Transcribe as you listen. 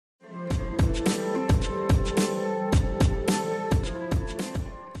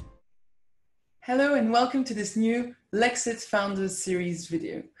Hello and welcome to this new Lexit Founders Series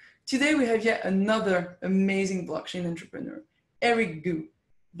video. Today we have yet another amazing blockchain entrepreneur, Eric Gu,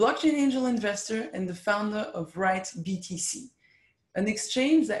 blockchain angel investor and the founder of RightBTC, an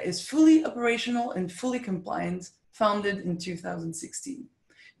exchange that is fully operational and fully compliant, founded in 2016.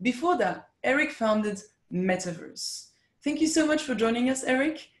 Before that, Eric founded Metaverse. Thank you so much for joining us,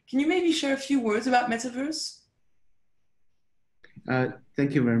 Eric. Can you maybe share a few words about Metaverse?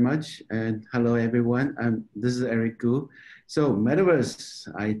 Thank you very much, and hello everyone. This is Eric Gu. So Metaverse,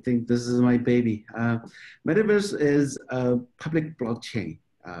 I think this is my baby. Metaverse is a public blockchain,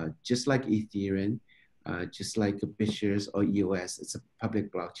 just like Ethereum, just like BitShares or EOS. It's a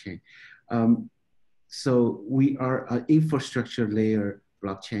public blockchain. So we are an infrastructure layer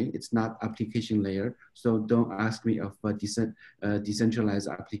blockchain. It's not application layer. So don't ask me of a decentralized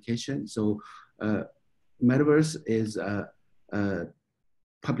application. So Metaverse is a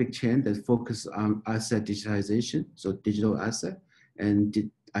public chain that focuses on asset digitization, so digital asset, and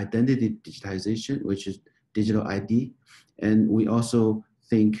identity digitization, which is digital ID. And we also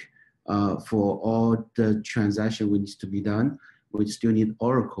think for all the transaction which needs to be done, we still need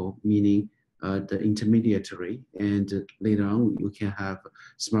Oracle, meaning the intermediary, and later on we can have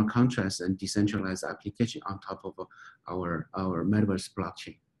smart contracts and decentralized application on top of our Metaverse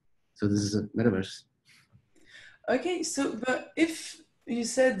blockchain. So this is a Metaverse. Okay, so but if you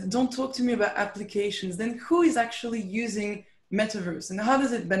said don't talk to me about applications, then who is actually using Metaverse and how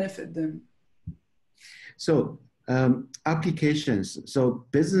does it benefit them? So applications, so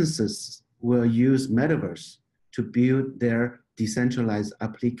businesses will use Metaverse to build their decentralized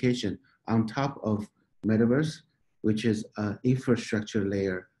application on top of Metaverse, which is an infrastructure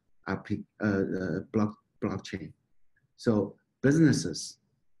layer blockchain. So businesses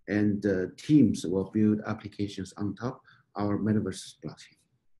and teams will build applications on top of our Metaverse blockchain.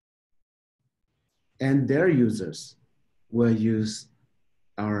 And their users will use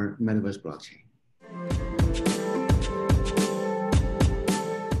our Metaverse blockchain.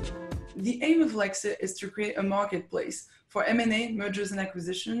 The aim of Lexit is to create a marketplace for M&A, mergers and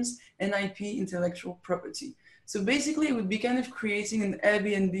acquisitions, and IP, intellectual property. So basically it would be kind of creating an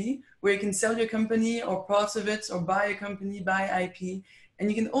Airbnb where you can sell your company or parts of it or buy a company, buy IP, and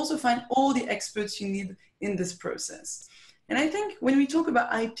you can also find all the experts you need in this process. And I think when we talk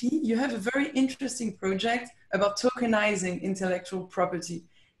about IP, you have a very interesting project about tokenizing intellectual property.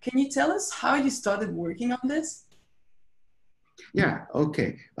 Can you tell us how you started working on this? Yeah,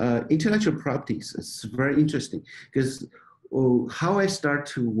 okay. Intellectual properties is very interesting because how I start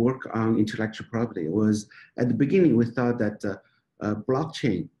to work on intellectual property was at the beginning, we thought that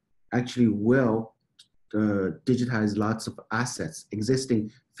blockchain actually will digitize lots of assets,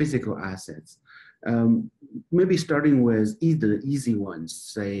 existing physical assets. Maybe starting with either easy ones,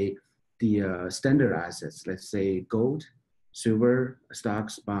 say the standard assets, let's say gold, silver,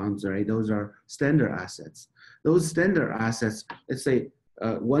 stocks, bonds, right? Those are standard assets. Those standard assets, let's say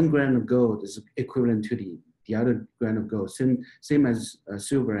 1 gram of gold is equivalent to the other gram of gold, same as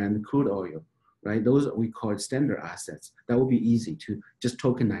silver and crude oil, right? Those we call standard assets. That would be easy to just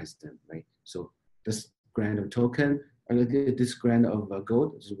tokenize them, right? So this gram of token, this gram of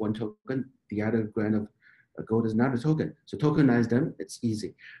gold is one token, the other gram of gold is not a token. So tokenize them, it's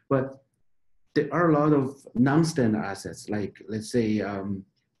easy. But there are a lot of non-standard assets, like let's say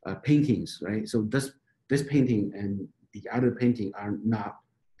paintings, right? So this painting and the other painting are not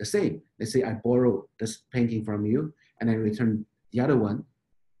the same. Let's say I borrow this painting from you and I return the other one,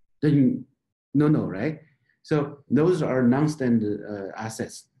 then no, right? So those are non-standard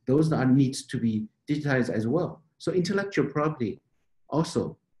assets. Those are needs to be digitized as well. So intellectual property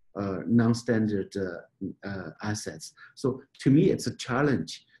also non-standard assets. So to me, it's a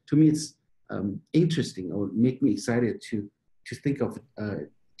challenge. To me, it's interesting or make me excited to think of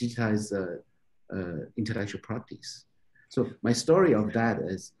digitize intellectual properties. So my story of that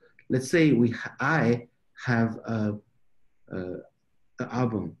is, let's say I have an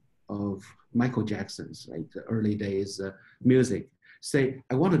album of Michael Jackson's, like the early days music. Say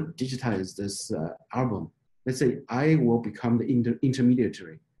I want to digitize this album. Let's say I will become the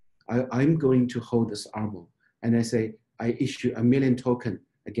intermediary. I'm going to hold this album, and I say I issue 1 million token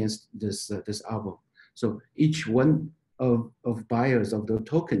against this album. So each one of buyers of the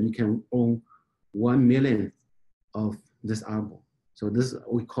token, you can own 1 millionth of this album. So this,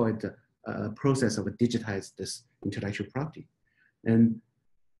 we call it a process of digitize this intellectual property. And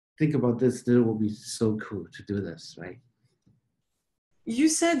think about this, it will be so cool to do this, right? You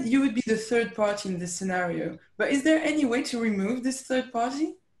said you would be the third party in this scenario, but is there any way to remove this third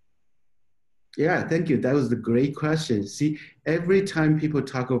party? Yeah, thank you. That was the great question. See, every time people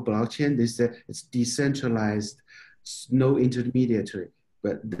talk about blockchain, they say it's decentralized, no intermediary.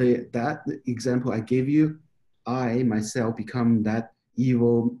 But that example I gave you, I myself become that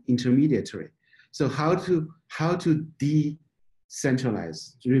evil intermediary. So how to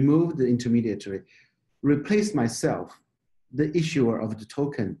decentralize, remove the intermediary, replace myself, the issuer of the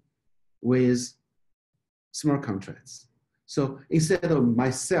token, with smart contracts. So instead of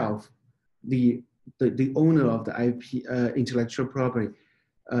myself, the the owner of the IP intellectual property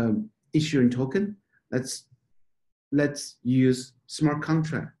issuing token, let's use smart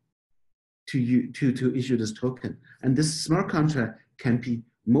contract to issue this token. And this smart contract can be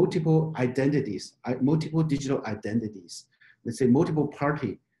multiple identities, multiple digital identities, let's say multiple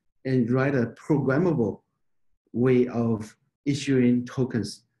party, and write a programmable way of issuing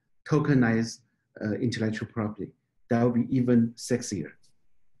tokens, tokenized intellectual property. That would be even sexier.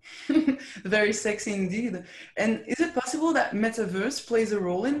 Very sexy indeed. And is it possible that Metaverse plays a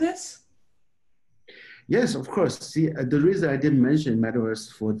role in this? Yes, of course. See, the reason I didn't mention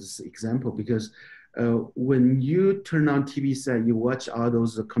Metaverse for this example, because when you turn on TV set, you watch all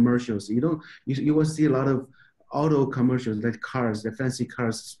those commercials. You will see a lot of auto commercials, like cars, the fancy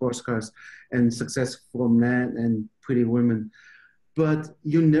cars, sports cars, and successful men and pretty women. But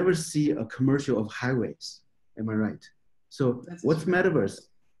you never see a commercial of highways. Am I right? So That's what's true. Metaverse?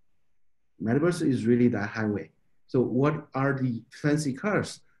 Metaverse is really that highway. So what are the fancy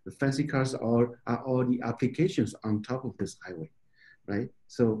cars? The fancy cars are all the applications on top of this highway, right?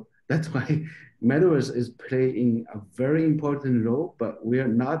 So that's why Metaverse is playing a very important role, but we are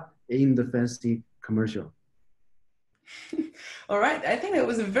not in the fancy commercial. All right, I think that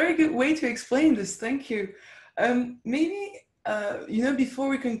was a very good way to explain this. Thank you. Maybe, before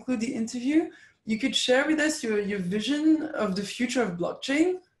we conclude the interview, you could share with us your vision of the future of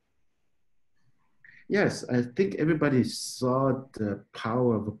blockchain. Yes, I think everybody saw the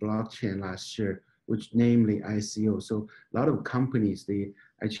power of a blockchain last year, which namely ICO. So a lot of companies, they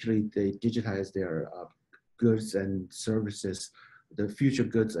digitize their goods and services, the future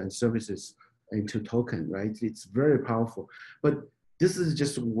goods and services into token, right? It's very powerful. But this is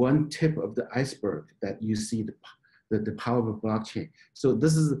just one tip of the iceberg that you see the power of a blockchain. So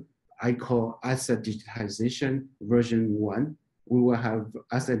this is, I call asset digitization version 1. We will have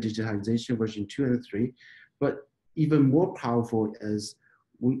asset digitization version 2 and 3. But even more powerful is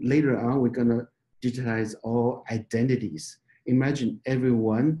later on, we're gonna digitize all identities. Imagine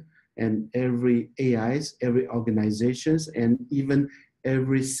everyone and every AIs, every organizations, and even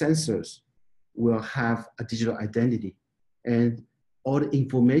every sensors will have a digital identity. And all the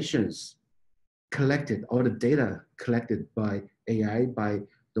informations collected, all the data collected by AI, by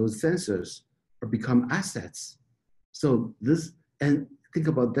those sensors, are become assets. So this, and think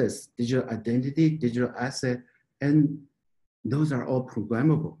about this, digital identity, digital asset, and those are all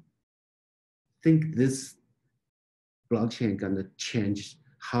programmable. Think this blockchain gonna change,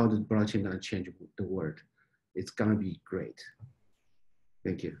 how the blockchain gonna change the world. It's gonna be great.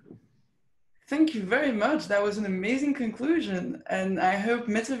 Thank you. Thank you very much. That was an amazing conclusion. And I hope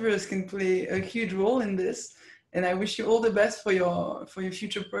Metaverse can play a huge role in this. And I wish you all the best for your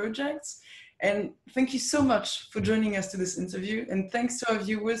future projects. And thank you so much for joining us to this interview. And thanks to our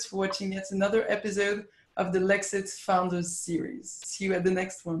viewers for watching yet another episode of the Lexit Founders series. See you at the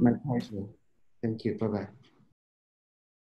next one. My pleasure. Thank you. Bye-bye.